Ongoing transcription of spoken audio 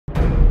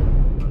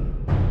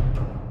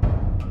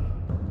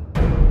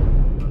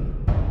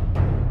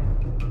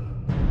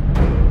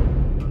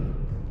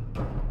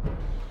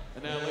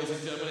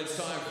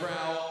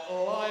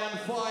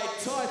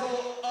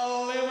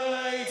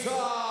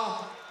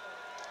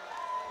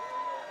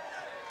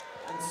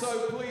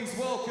So please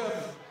welcome,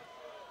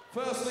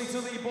 firstly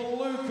to the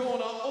blue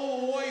corner,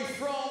 all the way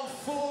from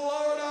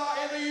Florida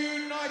in the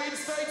United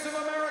States of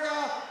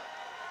America,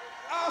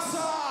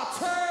 Asa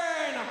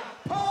 10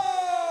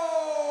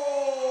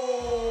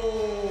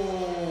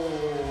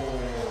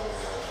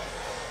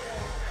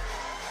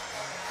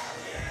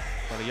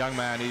 Well, a young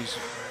man whose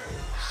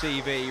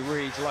CV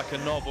reads like a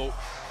novel.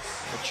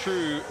 A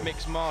true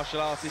mixed martial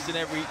artist in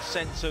every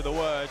sense of the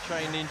word,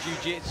 trained in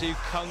jiu-jitsu,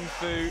 kung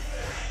fu,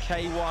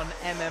 K1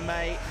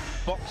 MMA,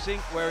 boxing,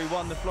 where he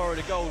won the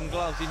Florida Golden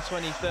Gloves in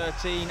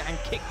 2013, and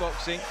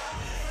kickboxing,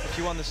 which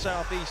he won the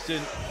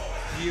Southeastern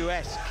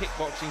US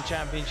Kickboxing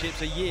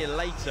Championships a year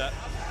later.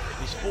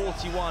 He's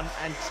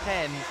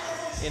 41-10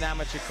 in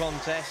amateur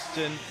contests,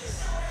 and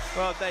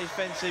well, Dave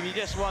Fensham, you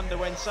just wonder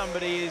when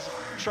somebody is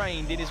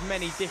trained in as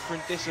many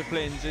different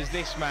disciplines as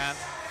this man,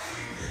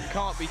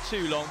 can't be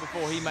too long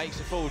before he makes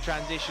a full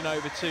transition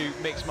over to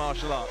mixed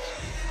martial arts.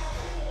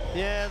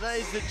 Yeah, that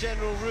is the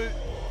general route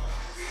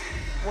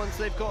once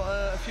they've got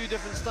a few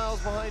different styles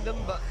behind them,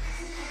 but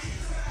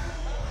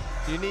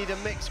you need a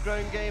mixed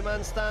ground game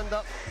and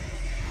stand-up.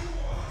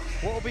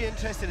 What will be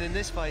interesting in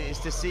this fight is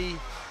to see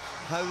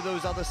how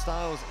those other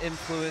styles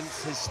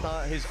influence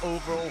his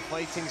overall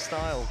fighting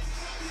style.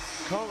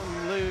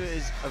 Carlton Lieu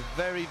is a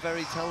very,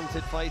 very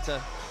talented fighter.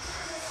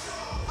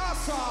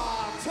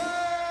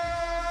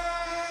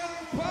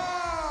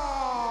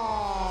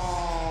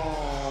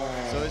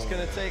 So it's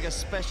going to take a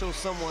special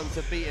someone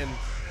to beat him.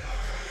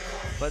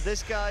 But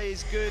this guy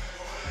is good.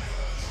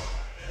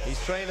 He's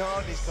trained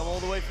hard, he's come all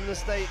the way from the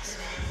States.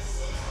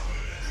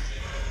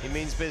 He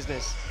means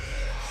business.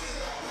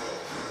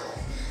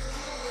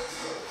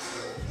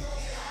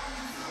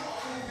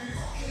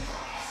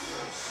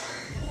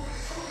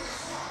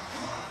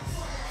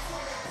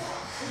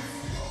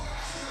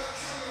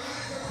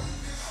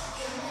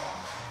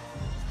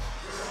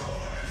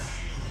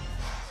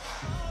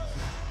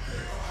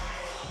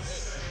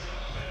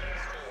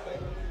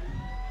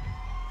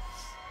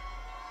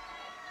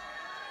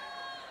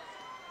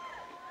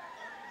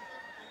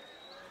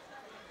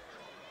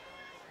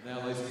 Now,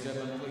 ladies and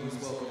gentlemen, please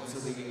welcome to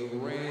the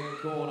red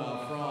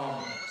corner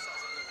from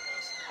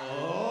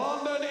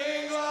London,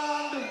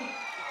 England,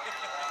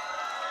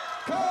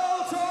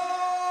 Carlton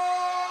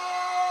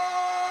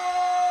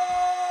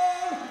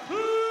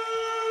Lieu.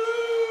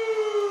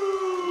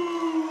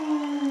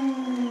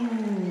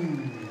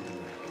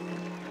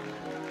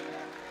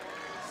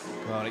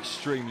 Well, an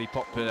extremely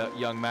popular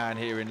young man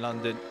here in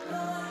London.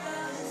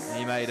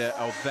 He made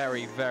a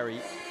very, very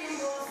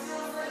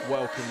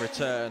welcome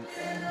return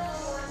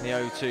in the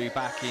O2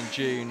 back in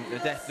June. The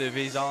death of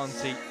his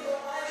auntie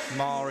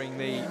marring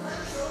the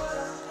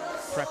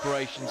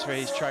preparations for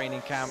his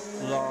training camp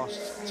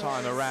last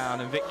time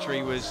around, and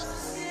victory was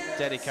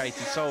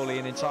dedicated solely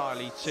and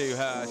entirely to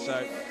her.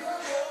 So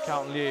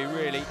Carlton Lieu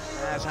really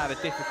has had a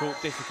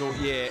difficult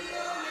year,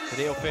 but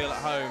he'll feel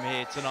at home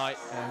here tonight,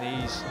 and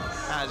he's,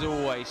 as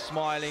always,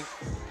 smiling,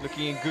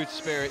 looking in good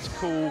spirits,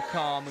 cool,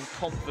 calm and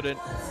confident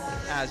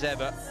as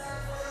ever.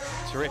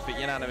 Terrific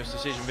unanimous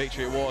decision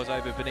victory it was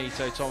over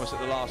Benito Thomas at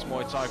the last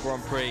Muay Thai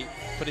Grand Prix.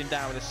 Put him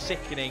down with a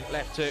sickening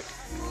left hook.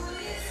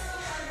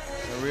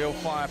 A real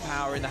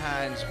firepower in the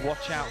hands,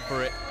 watch out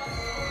for it.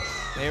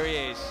 Here he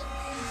is,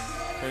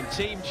 from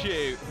Team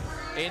Chew,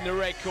 in the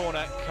red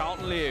corner,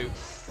 Carlton Lieu.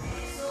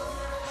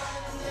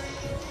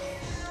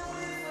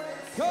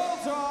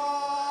 Carlton!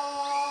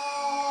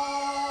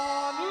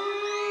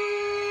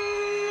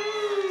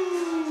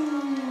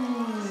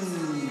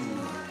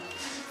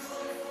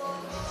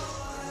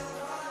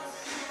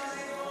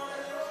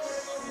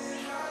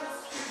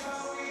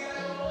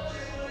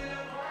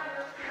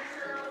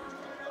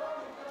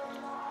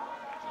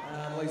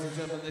 Ladies and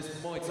gentlemen, this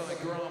Muay Thai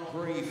Grand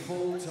Prix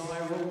full Thai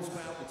rules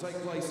bout to take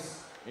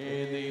place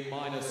in the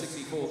minor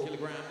 64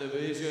 kilogram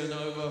division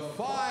over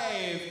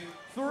 5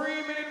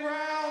 3-minute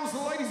rounds.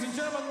 Ladies and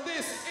gentlemen,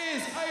 this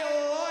is a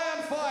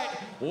lion fight,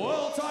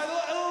 world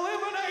title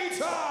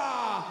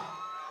eliminator.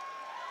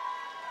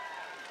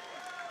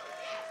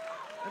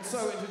 And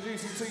so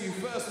introducing to you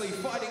firstly,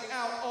 fighting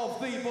out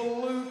of the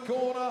blue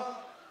corner,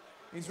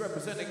 he's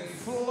representing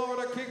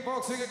Florida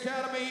Kickboxing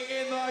Academy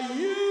in the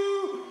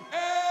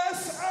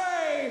USA.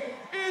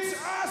 It's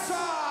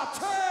Asa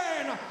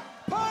 10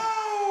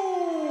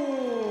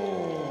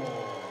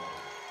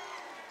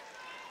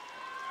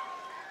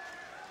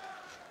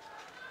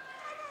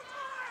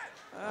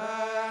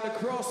 And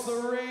across the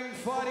ring,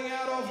 fighting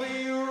out of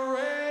the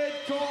red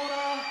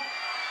corner,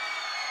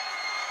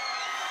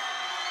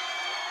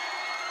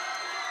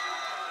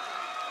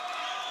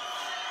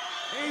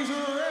 he's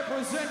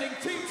representing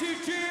Team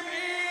Gym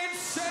in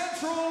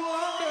central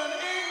London,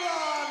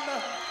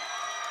 England.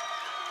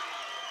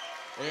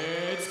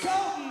 It's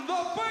Carlton,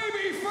 the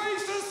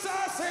baby-faced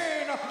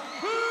assassin.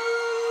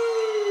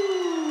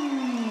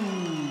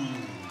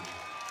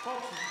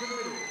 Boxers, to the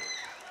middle.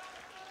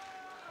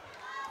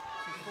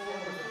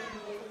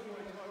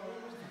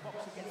 The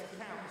boxer gets a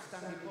count,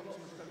 standing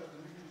boxing stroke to the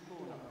neutral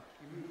corner.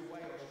 You move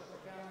away or stop the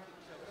count, keep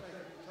yourself safe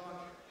at the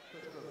time.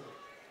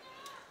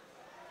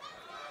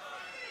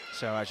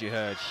 So as you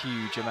heard,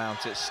 huge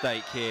amount at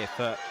stake here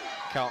for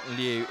Carlton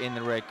Lieu in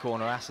the red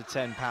corner. Asa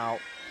 10 Pal,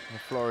 the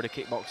Florida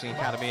Kickboxing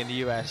Academy in the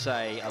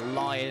USA. A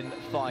lion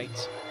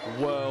fight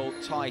world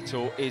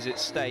title is at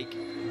stake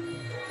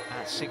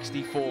at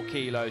 64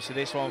 kilos. So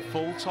this one,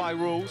 full Thai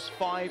rules,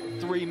 5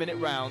 3-minute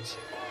rounds.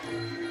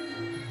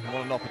 And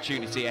what an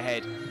opportunity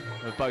ahead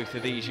of both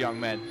of these young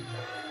men.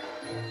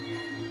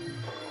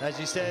 As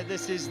you said,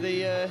 this is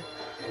the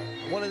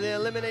one of the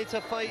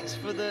eliminator fights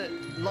for the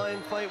Lion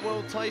Fight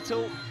World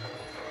title.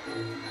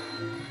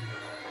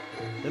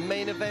 The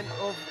main event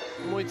of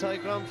Muay Thai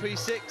Grand Prix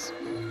 6.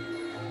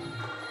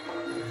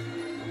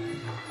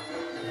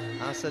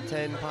 Asa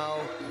 10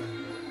 Pal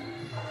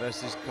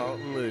versus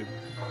Carlton Lieu.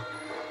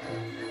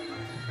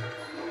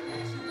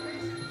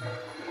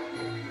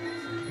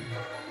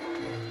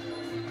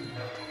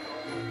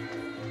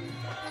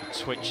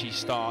 Twitchy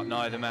start,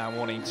 neither man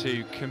wanting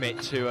to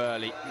commit too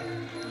early.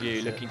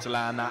 Lieu looking to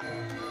land that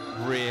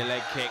rear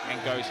leg kick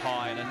and goes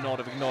high, and a nod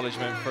of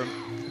acknowledgement from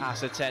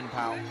Asa 10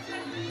 Pal.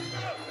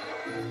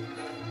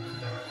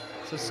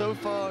 So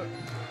far,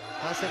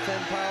 Asa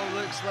 10 Pal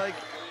looks like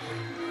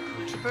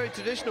very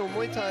traditional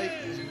Muay Thai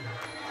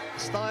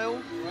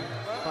style,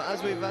 but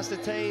as we've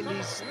ascertained,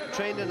 he's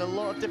trained in a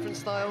lot of different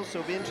styles, so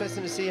it'll be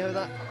interesting to see how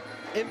that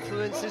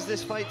influences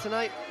this fight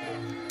tonight.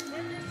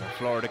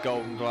 Florida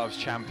Golden Gloves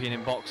champion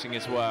in boxing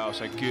as well,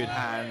 so good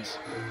hands.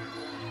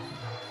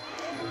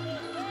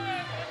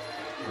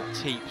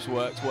 Teeps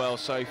worked well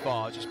so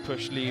far, just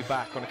pushed Lieu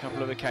back on a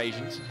couple of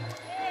occasions.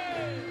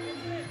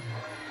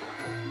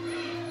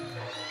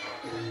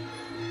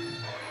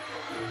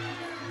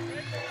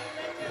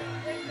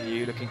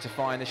 Lieu looking to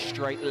find the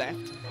straight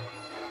left.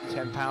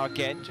 10 Pal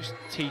again, just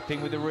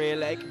teeping with the rear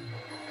leg.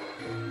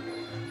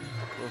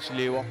 Of course,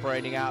 Lieu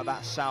operating out of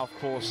that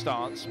southpaw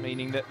stance,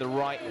 meaning that the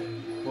right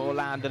will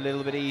land a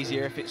little bit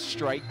easier if it's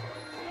straight.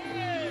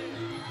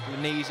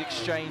 The knees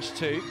exchange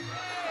too.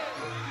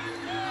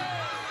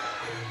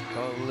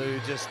 Carlton Lieu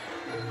just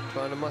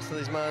trying to muscle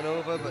his man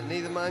over, but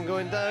neither man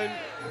going down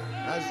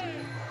as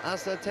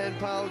Asa 10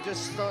 Pal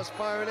just starts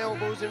firing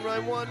elbows in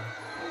round 1.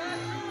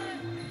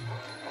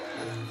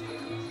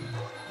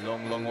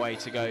 Long way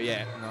to go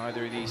yet.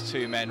 Neither of these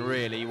two men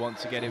really want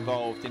to get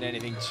involved in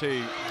anything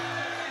too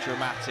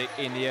dramatic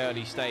in the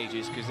early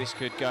stages, because this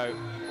could go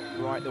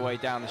right the way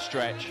down the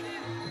stretch.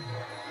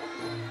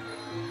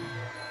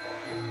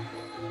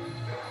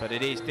 But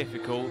it is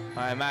difficult,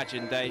 I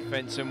imagine, Dave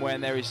Fenton,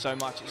 when there is so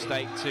much at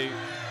stake, to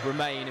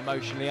remain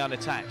emotionally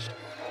unattached.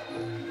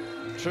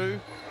 True.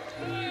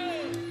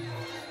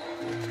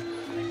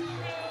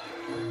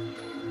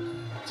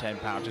 10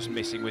 Pal just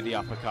missing with the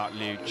uppercut.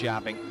 Lieu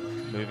jabbing,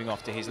 moving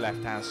off to his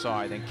left-hand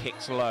side, then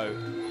kicks low.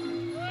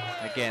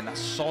 Again, that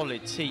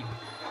solid teep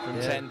from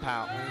 10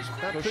 Pal.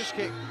 That push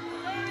kick,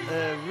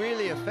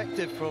 really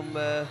effective from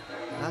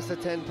Asa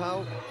 10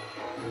 Pal.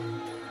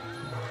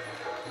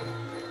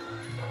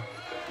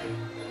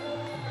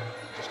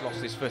 Just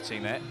lost his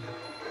footing there.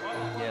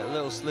 Yeah, a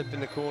little slip in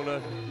the corner.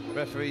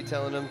 Referee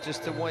telling him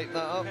just to wipe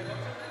that up.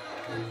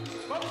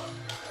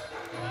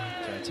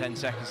 So 10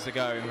 seconds to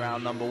go in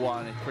round number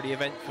 1. A pretty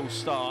eventful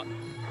start.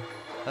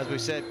 As we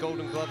said,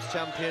 Golden Gloves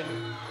champion.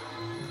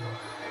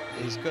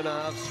 He's going to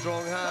have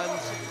strong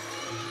hands.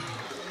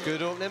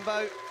 Good opening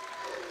bout.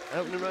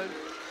 Opening round.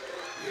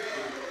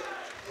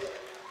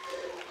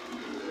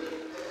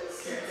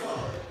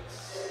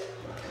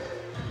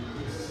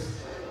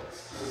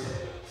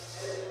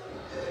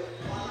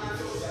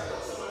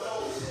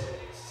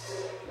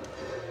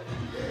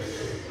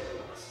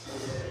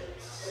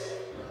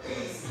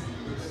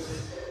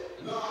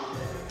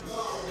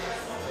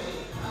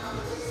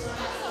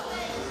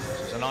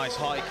 Nice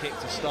high kick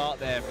to start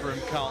there from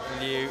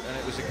Carlton Lieu, and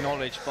it was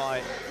acknowledged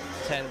by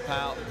 10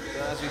 Pal.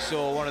 As we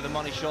saw, one of the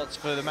money shots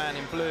for the man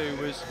in blue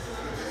was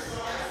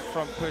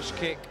front push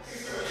kick,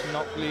 which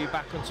knocked Lieu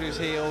back onto his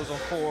heels on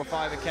 4 or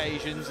 5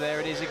 occasions. There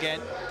it is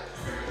again.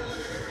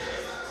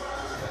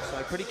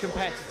 So pretty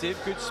competitive,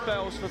 good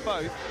spells for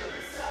both.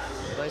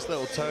 Nice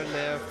little turn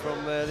there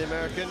from the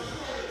American.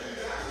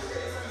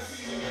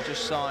 And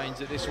just signs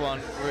that this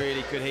one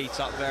really could heat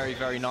up very,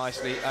 very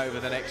nicely over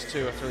the next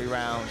 2 or 3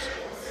 rounds.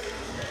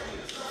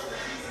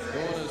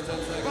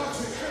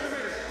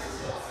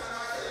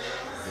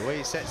 The way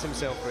he sets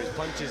himself for his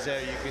punches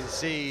there, you can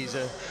see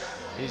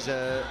he's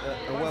a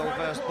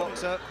well-versed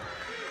boxer.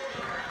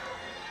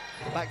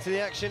 Back to the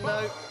action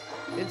now,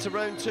 into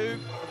round 2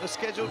 of the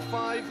scheduled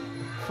 5,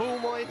 full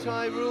Muay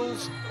Thai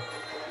rules.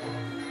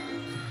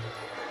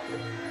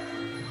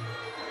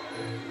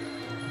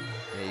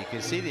 Yeah, you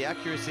can see the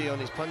accuracy on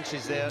his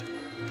punches there.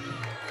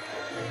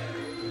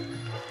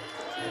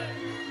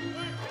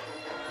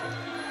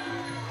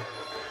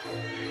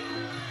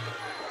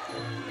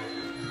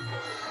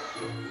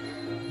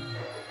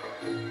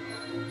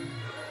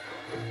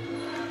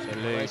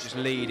 Just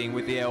leading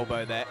with the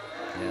elbow there.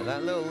 Yeah,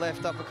 that little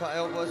left uppercut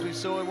elbow, as we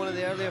saw in one of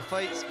the earlier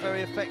fights,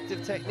 very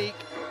effective technique.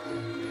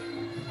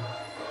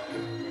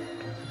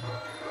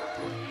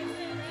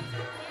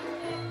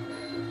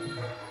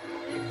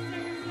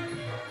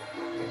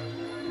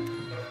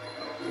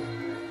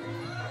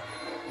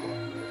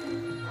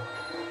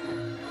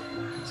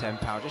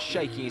 £10, just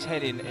shaking his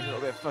head in a little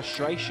bit of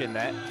frustration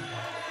there.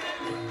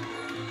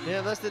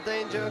 Yeah, that's the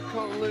danger.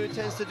 Carlton Lieu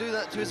tends to do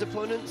that to his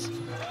opponents.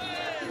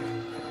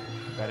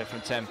 Better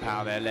from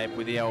 £10 there, led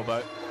with the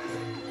elbow.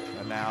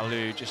 And now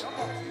Lieu just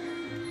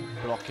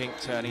blocking,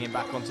 turning him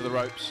back onto the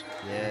ropes.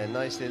 Yeah,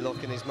 nicely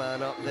locking his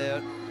man up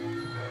there.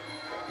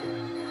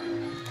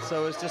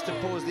 So as just to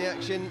pause the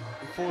action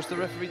and force the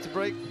referee to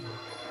break.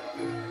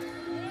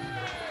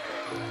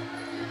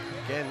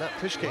 Again, that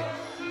push kick.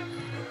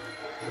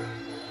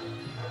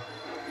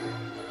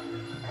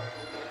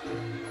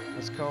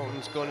 As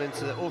Carlton's gone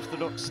into the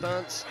orthodox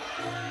stance.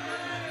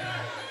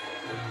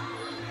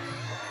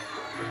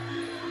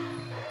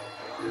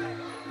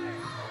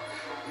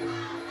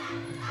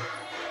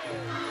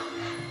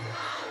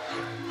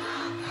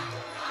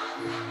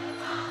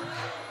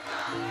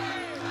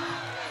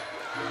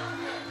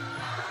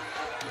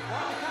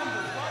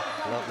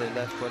 Lovely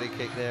left body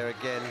kick there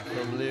again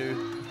from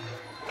Lieu.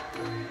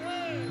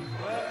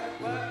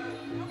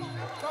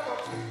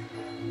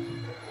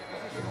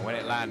 When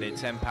it landed,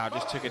 £10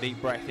 just took a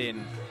deep breath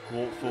in,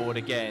 walked forward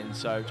again,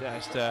 so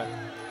just a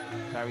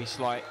very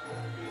slight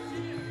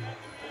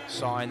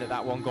sign that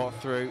that one got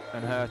through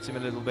and hurt him a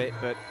little bit,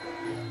 but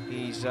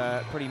he's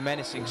a pretty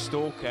menacing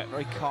stalker,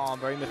 very calm,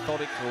 very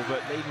methodical,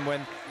 but even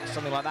when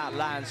something like that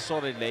lands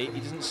solidly, he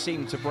doesn't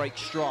seem to break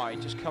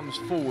stride, just comes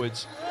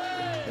forwards.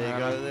 There you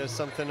go, there's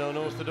something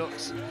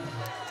unorthodox.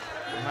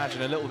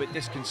 Imagine a little bit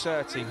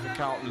disconcerting for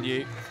Carlton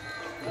Lieu.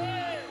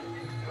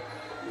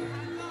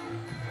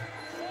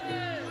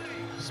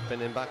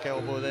 Spinning back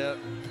elbow there.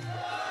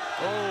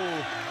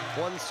 Oh,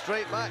 one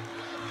straight back.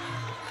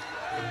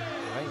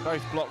 They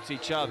both blocked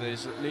each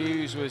other's.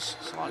 Liu's was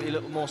slightly a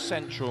little more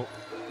central.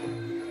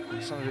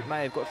 Some of it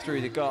may have got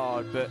through the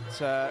guard, but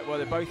well,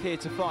 they're both here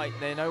to fight.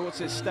 They know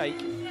what's at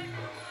stake.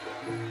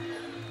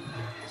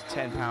 It's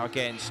 £10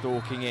 again,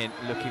 stalking in,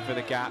 looking for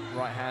the gap.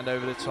 Right hand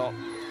over the top.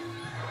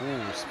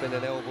 Ooh,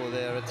 spinning elbow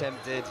there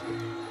attempted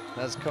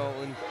as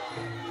Carlton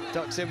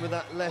ducks in with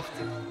that left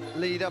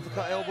lead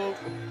uppercut elbow.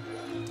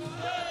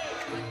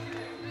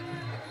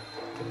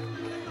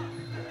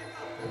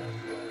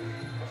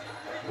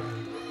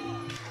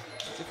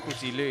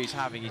 Difficulty Liu's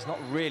having, he's not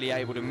really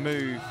able to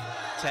move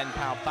 £10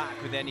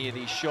 back with any of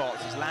these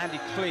shots. He's landed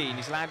clean,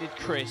 he's landed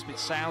crisp, it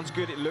sounds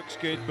good, it looks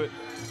good, but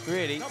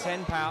really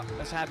 £10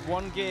 has had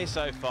one gear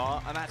so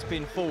far, and that's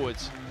been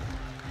forwards.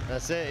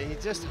 That's it, he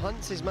just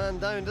hunts his man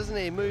down, doesn't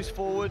he? He moves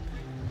forward,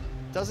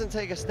 doesn't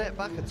take a step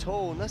back at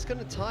all, and that's going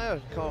to tire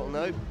Carlton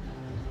out.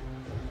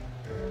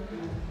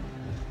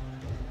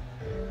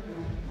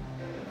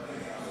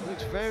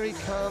 Looks very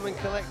calm and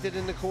collected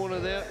in the corner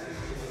there.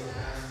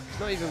 He's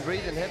not even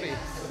breathing heavy.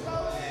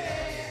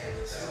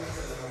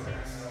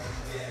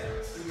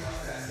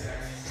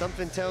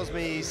 Something tells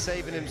me he's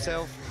saving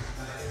himself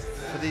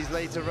for these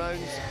later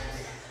rounds.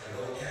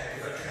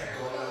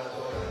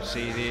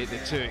 See the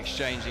two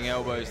exchanging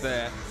elbows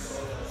there.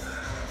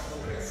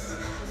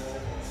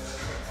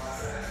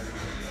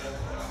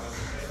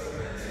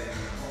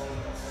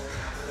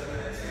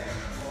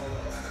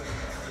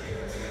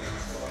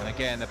 And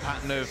again, the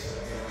pattern of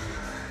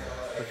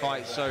the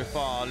fight so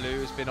far, Lieu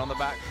has been on the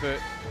back foot,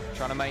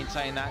 trying to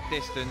maintain that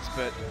distance,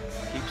 but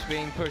keeps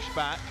being pushed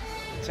back.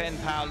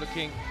 £10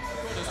 looking,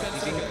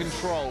 he's in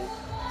control.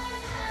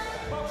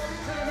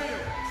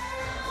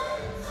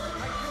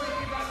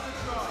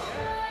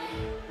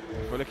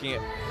 If we're looking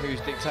at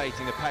who's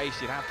dictating the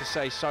pace, you'd have to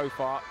say so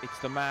far it's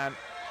the man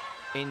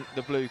in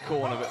the blue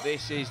corner, but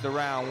this is the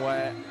round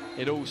where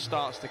it all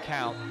starts to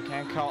count.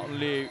 Can Carlton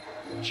Lieu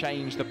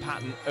change the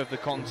pattern of the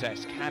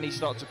contest? Can he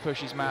start to push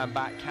his man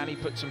back? Can he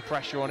put some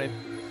pressure on him?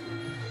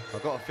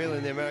 I've got a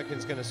feeling the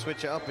American's going to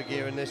switch it up a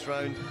gear in this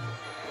round.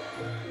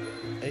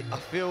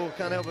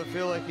 Can't help but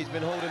feel like he's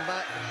been holding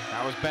back.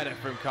 That was better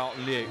from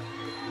Carlton Lieu.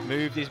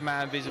 Moved his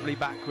man visibly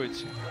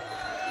backwards.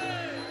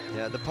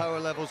 Yeah, the power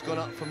level's gone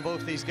up from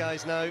both these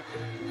guys now.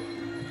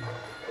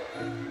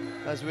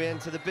 As we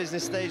enter the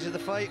business stage of the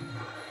fight.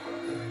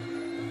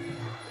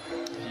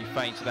 A few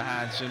feint to the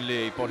hands from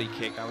Lieu, body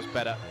kick, that was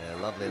better.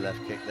 Yeah, lovely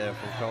left kick there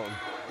from Carlton.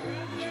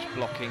 He's just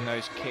blocking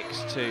those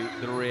kicks to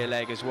the rear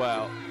leg as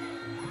well.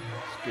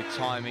 It's good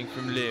timing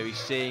from Lieu. He's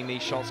seeing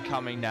these shots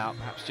coming now.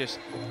 Perhaps just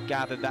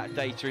gathered that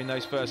data in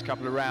those first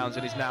couple of rounds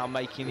and is now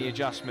making the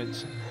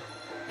adjustments.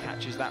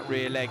 Catches that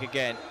rear leg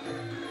again.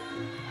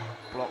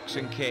 Blocks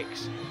and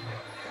kicks.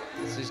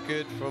 This is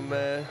good from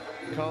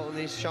Carlton.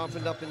 He's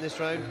sharpened up in this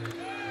round.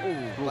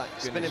 Oh,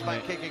 spinning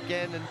back kick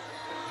again, and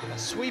a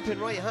sweeping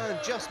right hand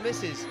just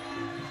misses.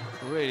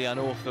 Really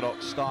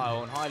unorthodox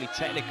style and highly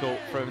technical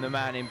from the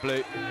man in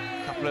blue.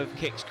 A couple of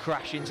kicks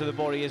crash into the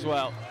body as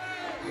well.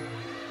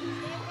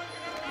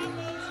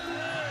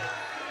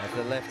 As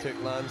the left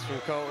hook lands from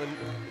Carlton.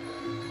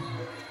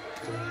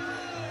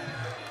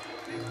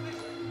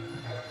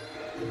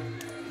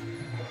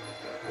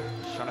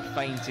 Trying to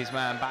feint his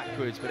man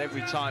backwards, but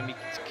every time he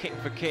gets kick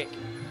for kick,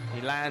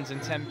 he lands and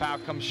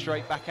 £10 comes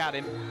straight back at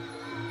him.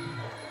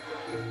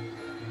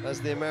 As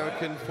the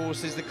American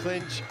forces the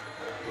clinch.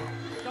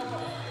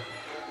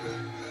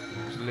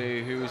 It was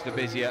Lieu who was the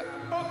busier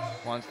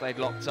once they'd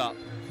locked up.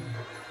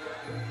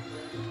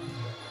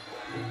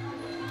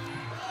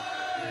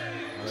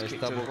 There's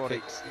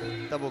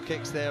double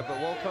kicks there, but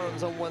while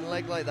Carlton's on one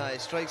leg like that,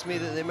 it strikes me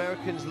that the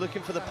American's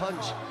looking for the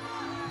punch.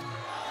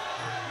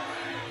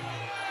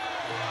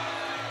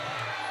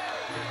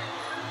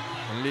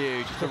 And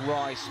Lieu, just a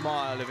wry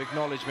smile of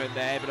acknowledgement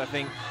there, but I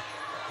think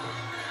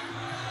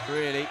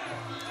really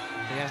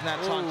he hasn't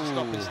had time to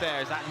stop and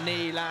stare as that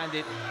knee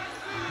landed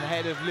on the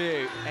head of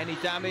Lieu. Any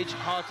damage?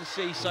 Hard to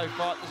see so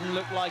far, it doesn't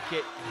look like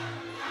it.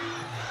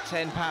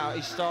 10 power,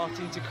 he's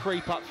starting to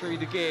creep up through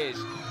the gears.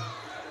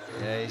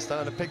 Yeah, he's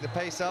starting to pick the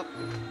pace up.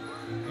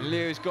 And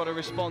Liu's got to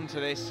respond to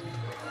this.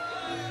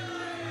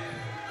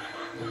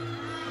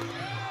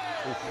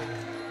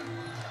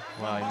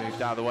 Well, he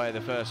moved out of the way of the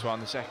first one,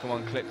 the second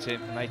one clipped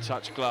him, and they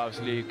touch gloves.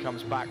 Liu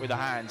comes back with the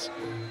hands.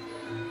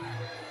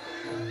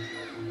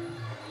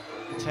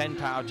 10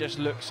 power just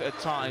looks at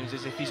times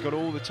as if he's got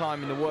all the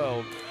time in the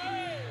world.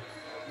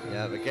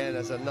 Yeah, again,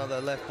 as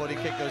another left body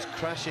kick goes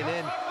crashing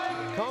in.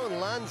 Carlton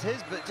lands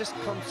his, but just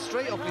comes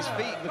straight off his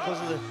feet because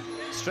of the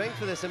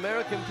strength of this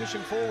American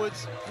pushing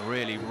forwards.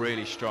 Really,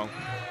 really strong.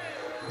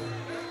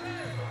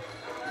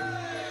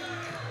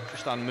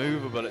 Just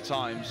unmovable at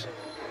times.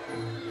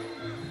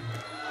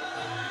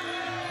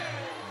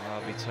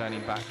 Lovely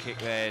turning back kick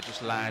there,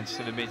 just lands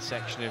to the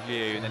midsection of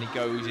Liu, and then he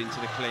goes into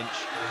the clinch.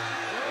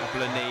 A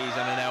couple of knees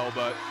and an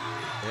elbow.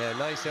 Yeah,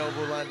 nice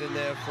elbow landing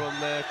there from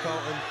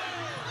Carlton.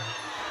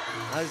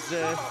 As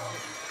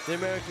the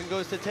American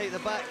goes to take the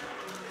back.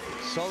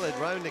 Solid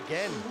round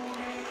again.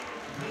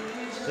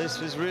 This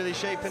was really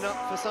shaping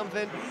up for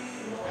something.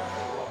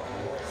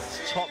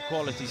 It's top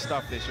quality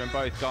stuff this from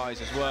both guys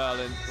as well,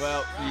 and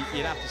well,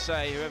 you'd have to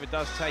say whoever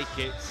does take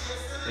it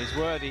is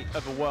worthy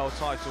of a world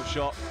title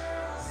shot.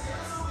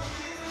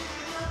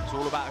 It's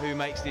all about who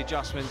makes the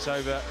adjustments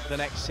over the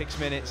next 6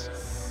 minutes.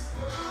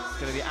 It's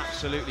going to be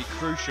absolutely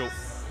crucial.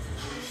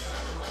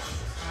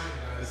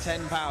 The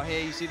 10 power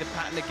here, you see the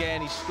pattern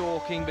again, he's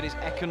stalking but he's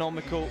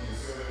economical,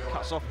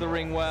 cuts off the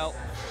ring well.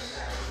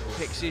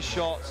 Picks his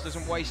shots,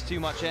 doesn't waste too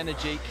much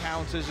energy,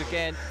 counters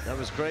again. That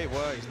was great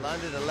work. He's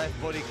landed a left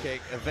body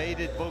kick,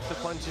 evaded both the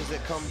punches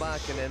that come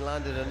back, and then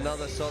landed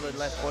another solid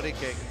left body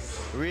kick.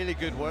 Really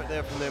good work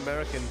there from the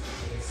American.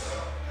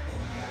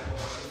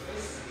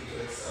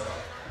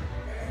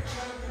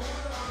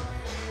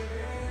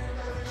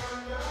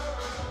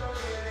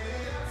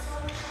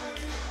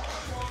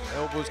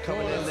 Elbows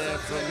coming in there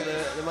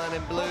from the man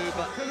in blue,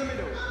 but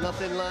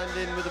nothing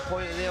landing with the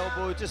point of the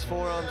elbow, just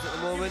forearms at the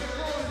moment.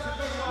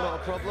 Not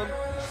a problem.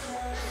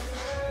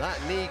 That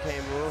knee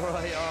came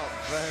right up,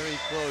 very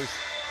close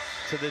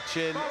to the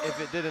chin if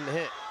it didn't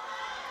hit.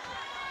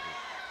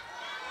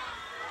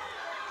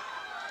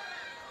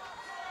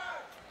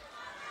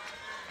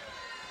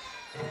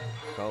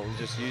 Carlton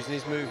just using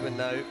his movement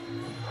now.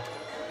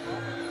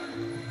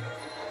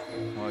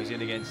 Well, he's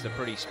in against a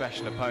pretty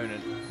special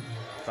opponent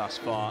thus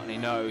far, and he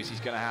knows he's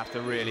going to have to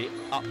really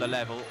up the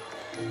level.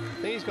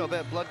 I think he's got a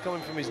bit of blood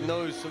coming from his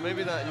nose, so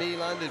maybe that knee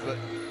landed, but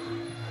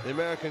the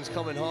American's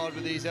coming hard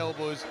with these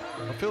elbows.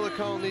 I feel that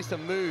Carlton needs to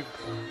move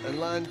and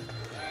land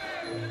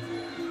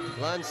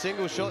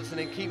single shots and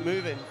then keep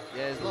moving.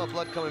 Yeah, there's a lot of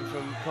blood coming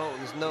from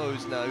Carlton's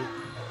nose now.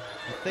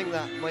 I think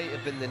that might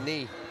have been the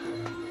knee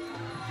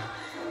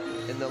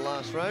in the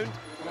last round.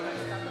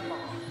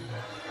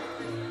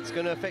 It's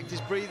going to affect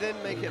his breathing,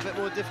 make it a bit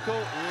more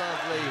difficult.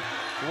 Lovely,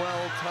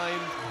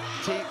 well-timed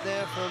teep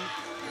there from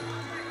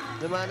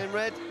the man in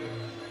red.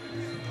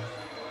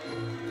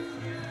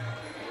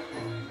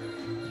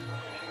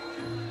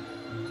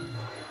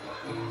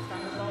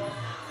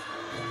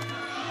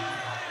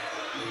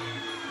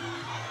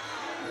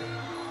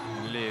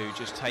 Liu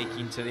just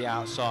taking to the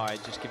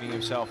outside, just giving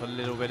himself a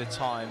little bit of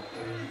time,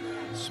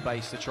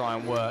 space to try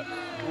and work.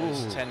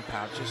 This 10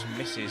 pound just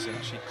misses and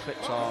actually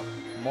clips our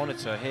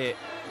monitor here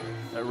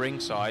at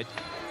ringside.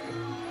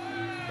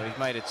 But he's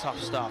made a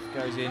tough stuff,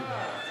 goes in.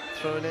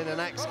 Throwing in an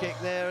axe kick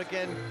there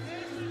again.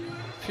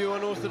 Few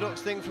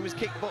unorthodox thing from his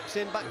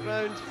kickboxing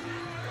background.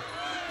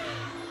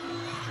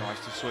 Tries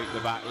to sweep the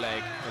back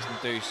leg,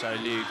 doesn't do so.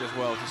 Liu does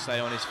well to stay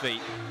on his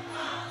feet.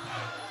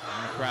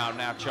 And the crowd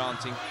now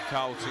chanting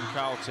Carlton,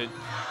 Carlton.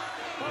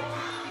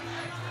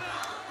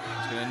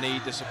 He's going to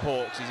need the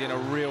support because he's in a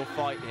real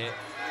fight here.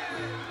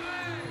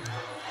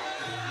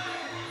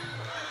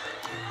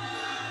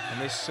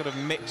 And this sort of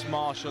mixed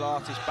martial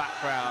artist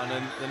background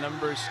and the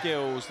number of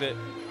skills that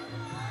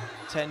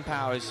 10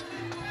 Powers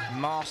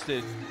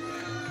mastered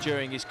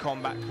during his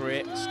combat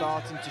career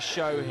starting to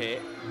show here.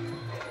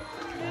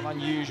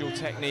 Unusual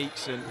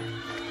techniques, and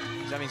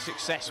he's having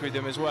success with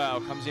them as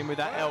well. Comes in with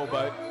that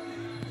elbow.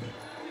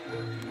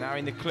 Now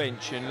in the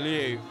clinch, and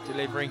Liu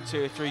delivering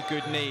 2 or 3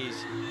 good knees.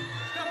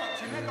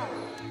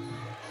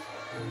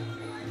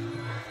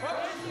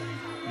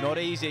 Not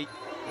easy.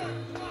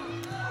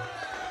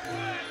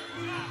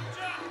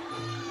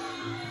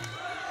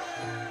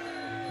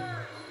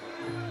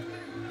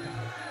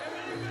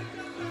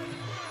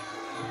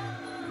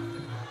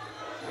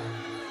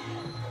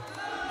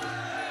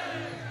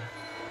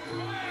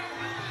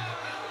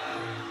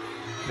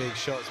 Big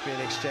shots being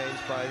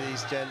exchanged by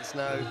these gents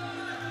now.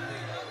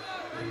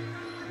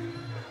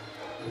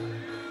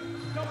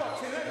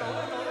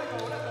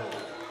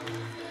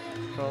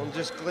 Carlton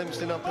just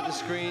glimpsing up at the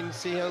screen,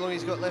 see how long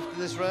he's got left of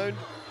this round.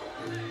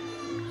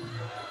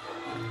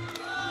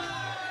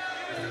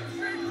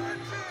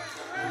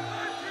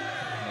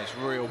 There's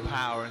real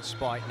power and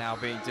spike now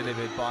being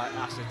delivered by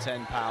Asa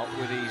 10 Pal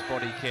with these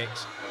body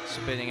kicks.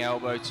 Spinning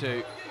elbow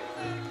too.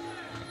 And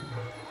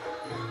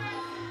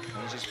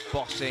he's just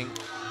bossing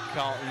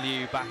Carlton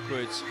Lieu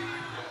backwards.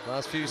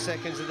 Last few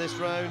seconds of this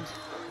round.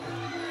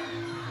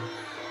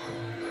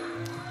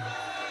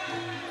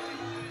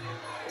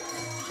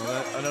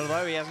 And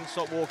although he hasn't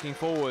stopped walking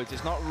forwards,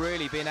 it's not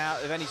really been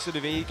out of any sort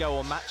of ego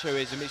or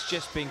machoism. It's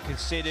just been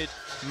considered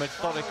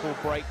methodical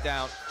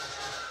breakdown.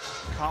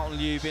 Carlton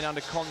Lieu been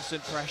under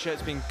constant pressure.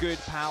 It's been good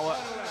power.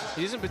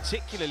 He doesn't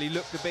particularly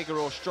look the bigger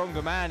or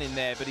stronger man in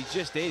there, but he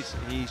just is.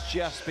 He's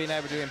just been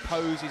able to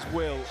impose his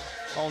will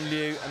on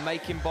Lieu and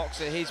make him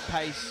box at his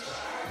pace.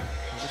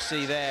 You just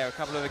see there a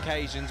couple of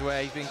occasions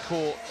where he's been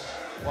caught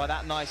by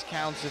that nice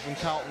counter from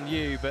Carlton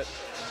Lieu, but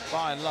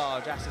by and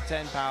large, Asa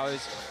 10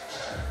 Powers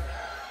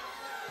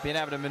being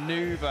able to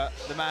manoeuvre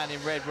the man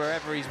in red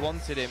wherever he's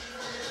wanted him.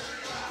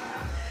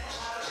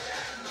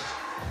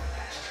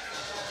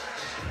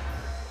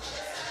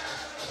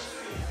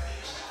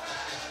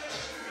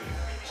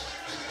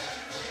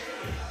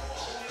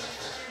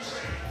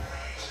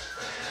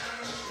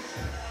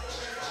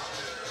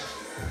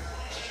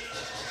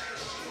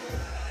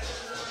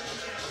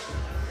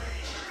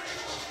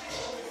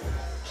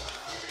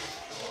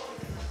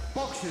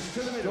 Boxes to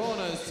the middle.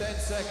 Corners, 10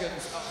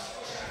 seconds.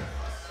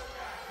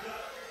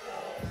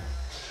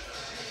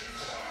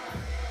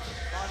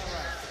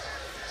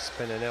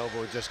 Spinning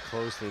elbow just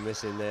closely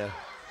missing there.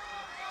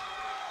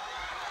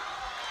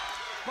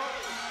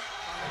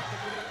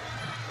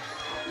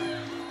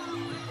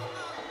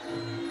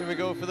 Here we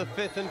go for the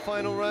 5th and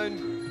final round.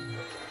 And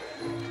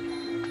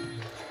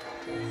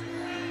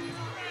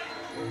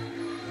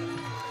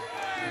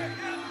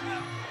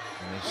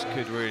this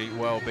could really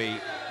well be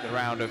the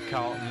round of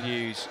Carlton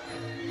Lieu's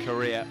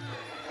career.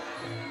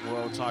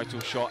 World title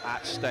shot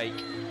at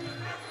stake.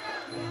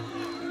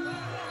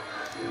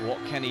 What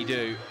can he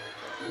do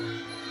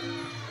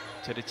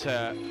to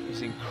deter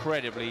this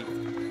incredibly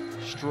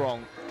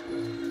strong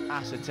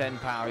Asa 10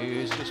 Pal, who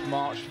has just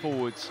marched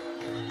forwards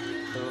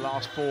for the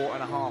last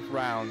 4.5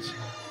 rounds.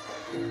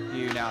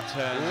 Lieu now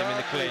turns him in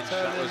the clinch.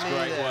 That was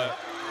great work.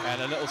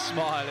 And a little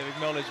smile of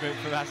acknowledgement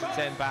from Asa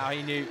 10 Pal.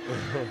 He knew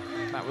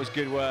that was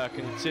good work.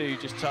 And two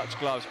just touch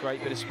gloves.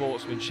 Great bit of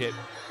sportsmanship.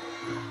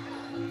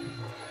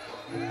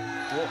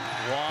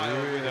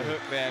 Wild with a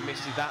hook there.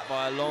 Misses that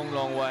by a long,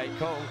 long way.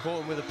 Carlton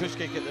caught him with a push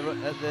kick at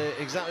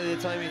the exactly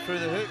the time he threw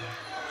the hook.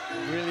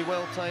 Really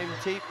well timed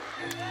teep.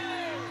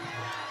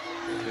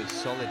 Good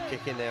solid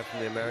kick in there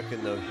from the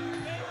American though.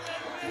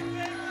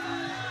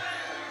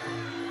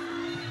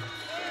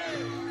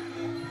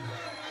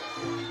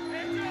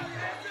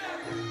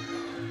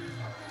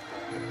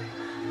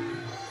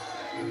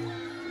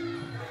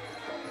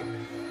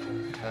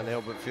 Can't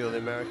help but feel the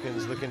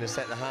Americans looking to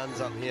set the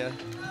hands up here.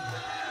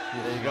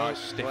 There you go. Nice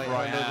stiff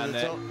right hand over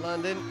the top,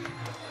 landing.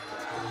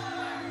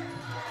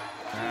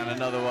 And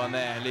another one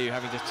there. Lieu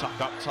having to tuck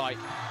up tight.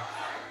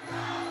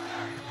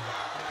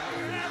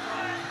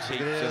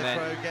 Teeps and then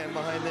Pro getting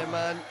behind their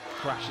man.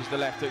 crashes the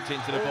left hook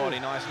into the body.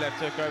 Nice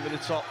left hook over the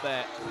top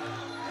there.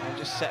 And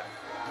just set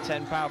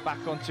 10 Pal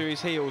back onto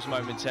his heels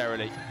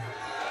momentarily.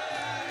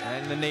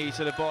 And the knee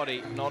to the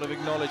body. Not of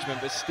acknowledgement,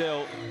 but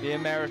still the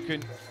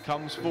American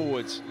comes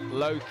forwards.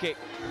 Low kick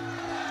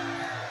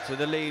to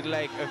the lead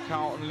leg of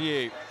Carlton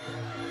Lieu.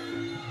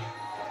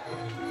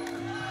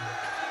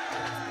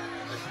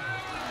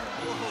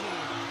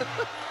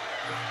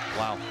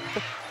 Wow.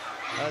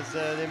 As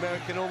the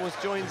American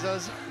almost joins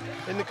us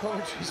in the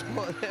commentary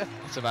spot there.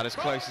 That's about as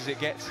close as it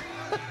gets.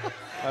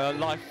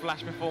 Life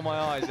flashed before my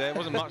eyes there. It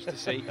wasn't much to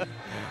see.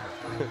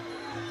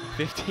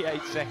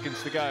 58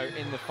 seconds to go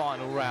in the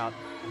final round.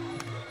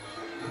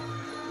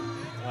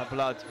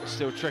 Blood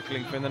still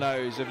trickling from the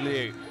nose of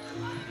Lieu.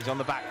 He's on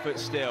the back foot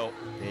still.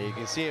 Yeah, you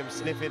can see him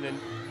sniffing and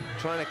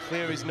trying to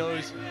clear his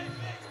nose.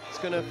 It's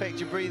going to affect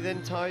your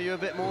breathing, tire you a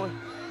bit more.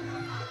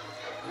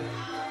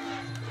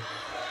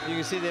 You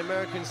can see the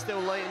American still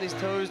light on his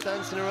toes,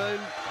 dancing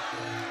around.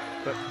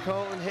 But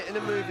Carlton hitting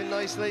and moving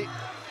nicely.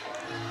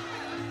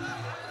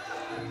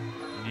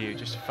 Lieu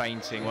just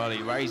fainting. Well,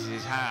 he raises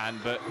his hand,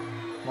 but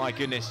my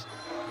goodness,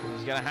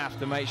 he's going to have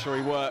to make sure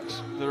he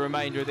works the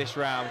remainder of this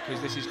round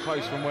because this is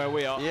close from where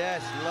we are.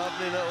 Yes,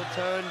 lovely little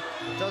turn.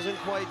 Doesn't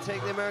quite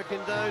take the American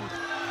down.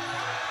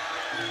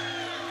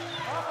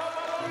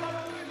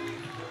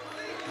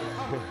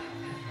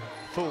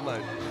 Full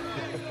mount.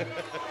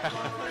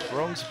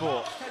 Wrong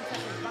sport.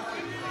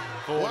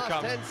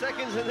 Last 10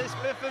 seconds in this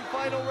 5th and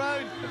final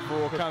round.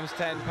 Before comes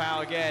 10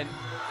 Pal again.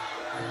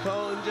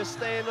 Carlton just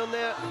staying on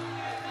there.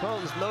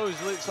 Carlton's nose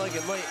looks like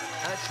it might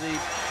actually...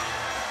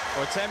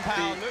 Well, 10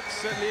 Pal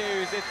looks at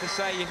Lieu as if to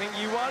say, you think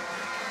you won?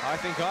 I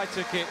think I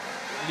took it.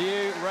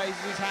 Lieu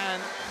raises his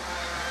hand.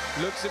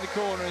 looks at the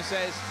corner and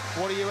says,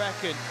 what do you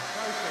reckon?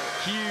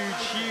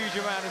 Huge, huge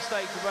amount of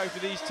stake for both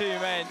of these two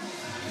men.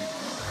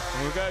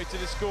 And we'll go to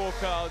the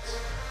scorecards.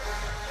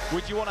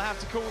 Would you want to have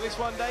to call this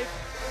one, Dave?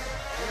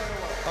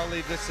 I'll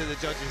leave this to the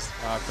judges.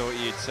 I thought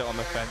you'd sit on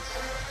the fence.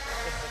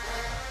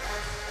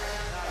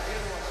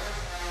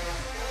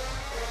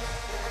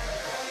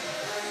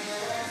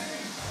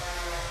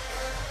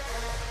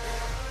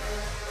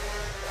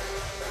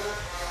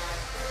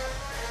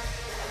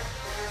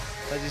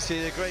 As you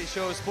see, the great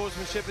show of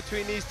sportsmanship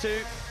between these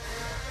two.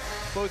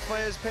 Both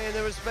fighters paying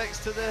their respects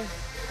to their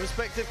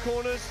respective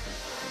corners.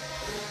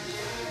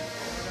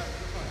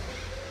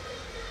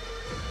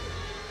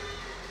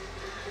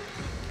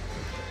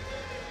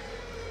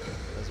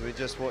 As we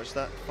just watch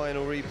that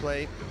final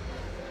replay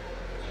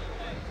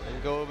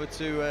and go over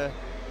to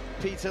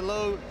Peter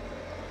Lowe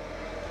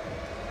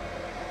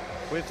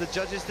with the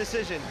judge's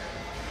decision.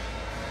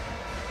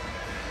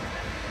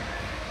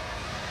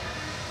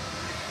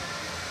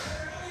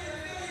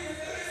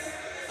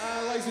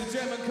 Ladies and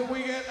gentlemen, can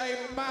we get a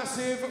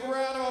massive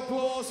round of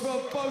applause for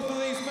both of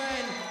these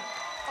men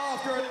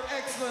after an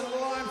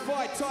excellent line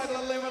fight title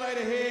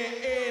eliminator here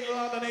in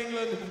London,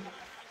 England.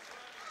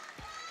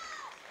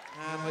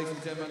 And ladies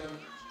and gentlemen,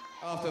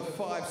 after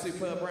 5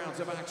 superb rounds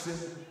of action,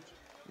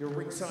 your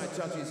ringside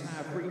judges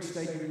have reached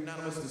a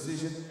unanimous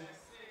decision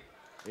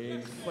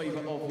in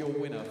favour of your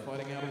winner,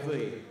 fighting out of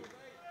the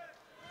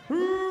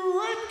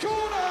red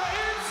corner.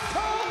 It's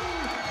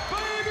Carlton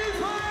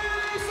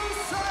Babyface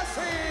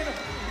Assassin.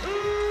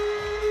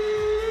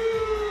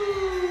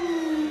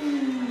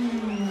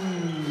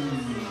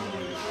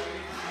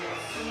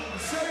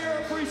 Show your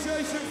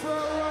appreciation for a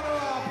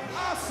runner-up,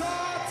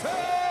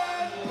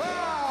 Assassin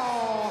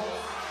Pow.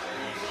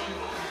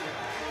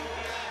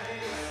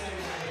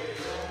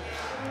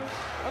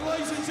 And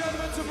ladies and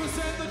gentlemen, to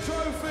present the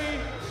trophy,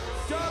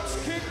 Dutch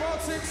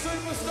kickboxing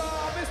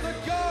superstar, Mr.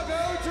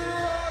 Gargo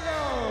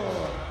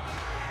Drago.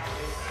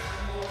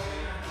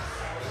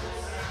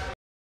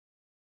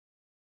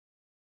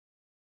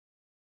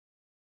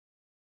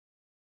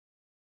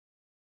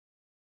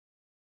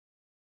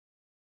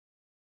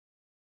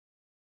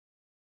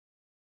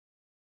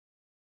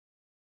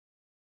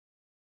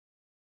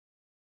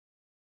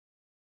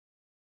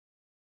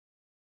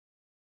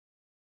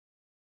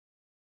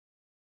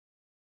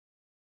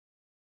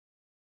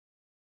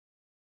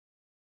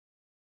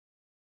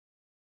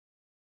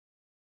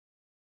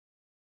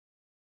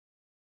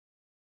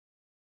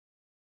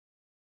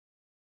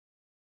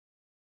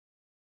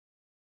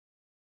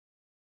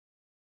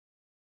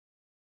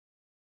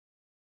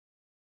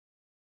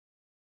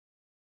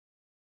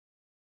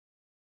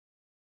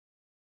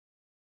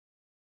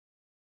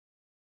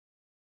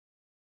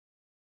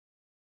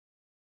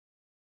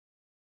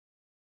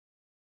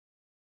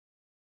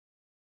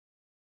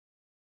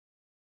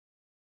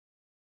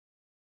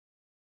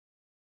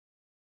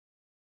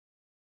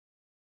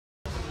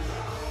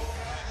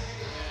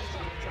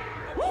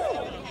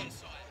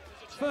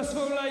 First of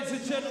all, ladies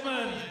and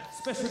gentlemen,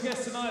 special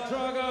guest tonight,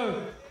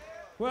 Drago.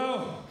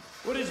 Well,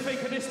 what did you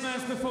think of this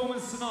man's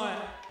performance tonight?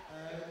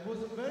 It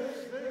was a very,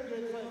 very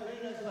great fight,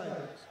 very nice fight.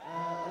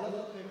 A lot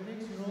of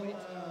techniques, you know,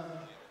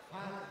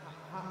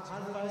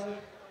 hard fight,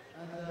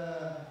 and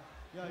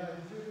yeah,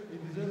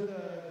 it deserved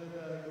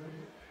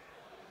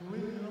the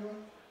win, you know,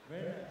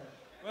 very nice.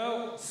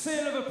 Well,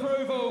 seal of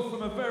approval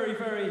from a very,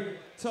 very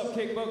top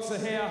kickboxer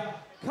here.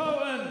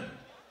 Carlton,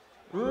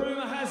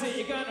 rumour has it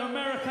you're going to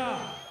America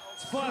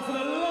to fight for the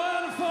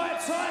Lion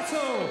Fight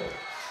title.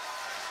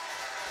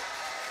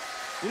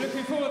 You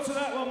looking forward to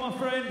that one, my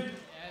friend?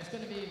 Yeah, it's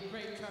going to be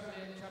great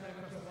travelling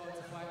across the world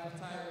to fight for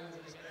titles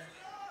against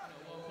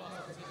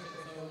world-class opposition.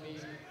 So it'll be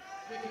a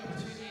wicked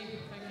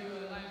opportunity. Thank you,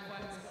 Lion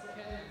Fight, Scott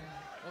Ken,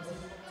 and obviously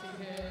the team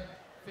here,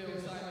 Phil,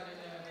 Simon,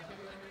 and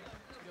Cameron,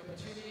 for the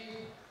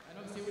opportunity. And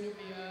obviously wouldn't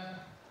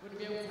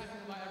be able to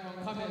tackle by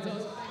everyone coming as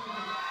well. So thank you.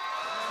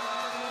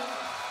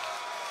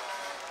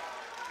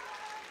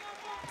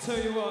 Tell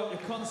you what,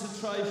 your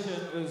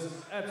concentration was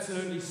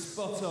absolutely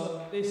spot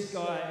on. This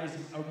guy is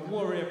a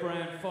warrior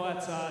brand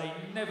fighter.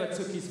 He never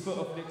took his foot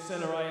off the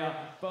accelerator,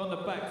 but on the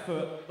back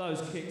foot, those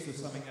kicks were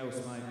something else,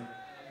 mate.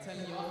 I'm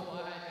telling you, I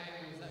thought I had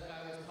angles. That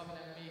guy was coming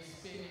at me,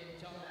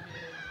 spinning, jumping,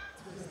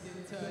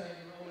 twisting,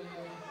 turning, rolling.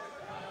 It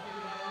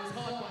was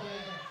hard, but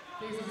yeah,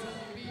 things are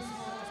something. Be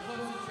smart, just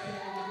concentrate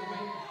and get the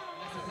win.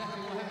 And that's exactly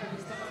what happened.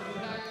 We stuck to the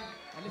plan.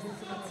 I listened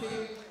to my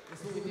team.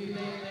 That's what we do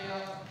day in, day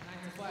out, 9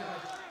 to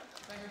 5.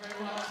 Thank you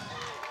very much.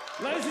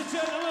 Ladies and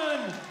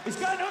gentlemen, he's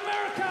going to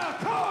America,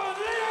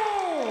 Carlton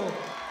Lieu!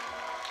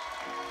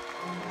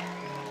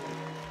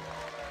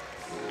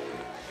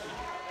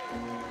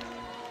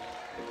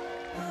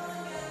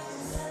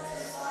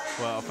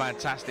 Well, a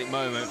fantastic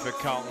moment for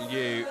Carlton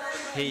Lieu.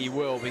 He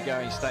will be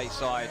going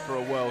stateside for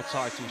a world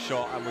title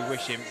shot, and we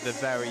wish him the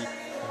very,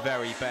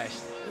 very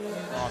best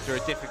after a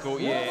difficult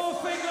year. One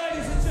more thing,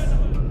 ladies and gentlemen.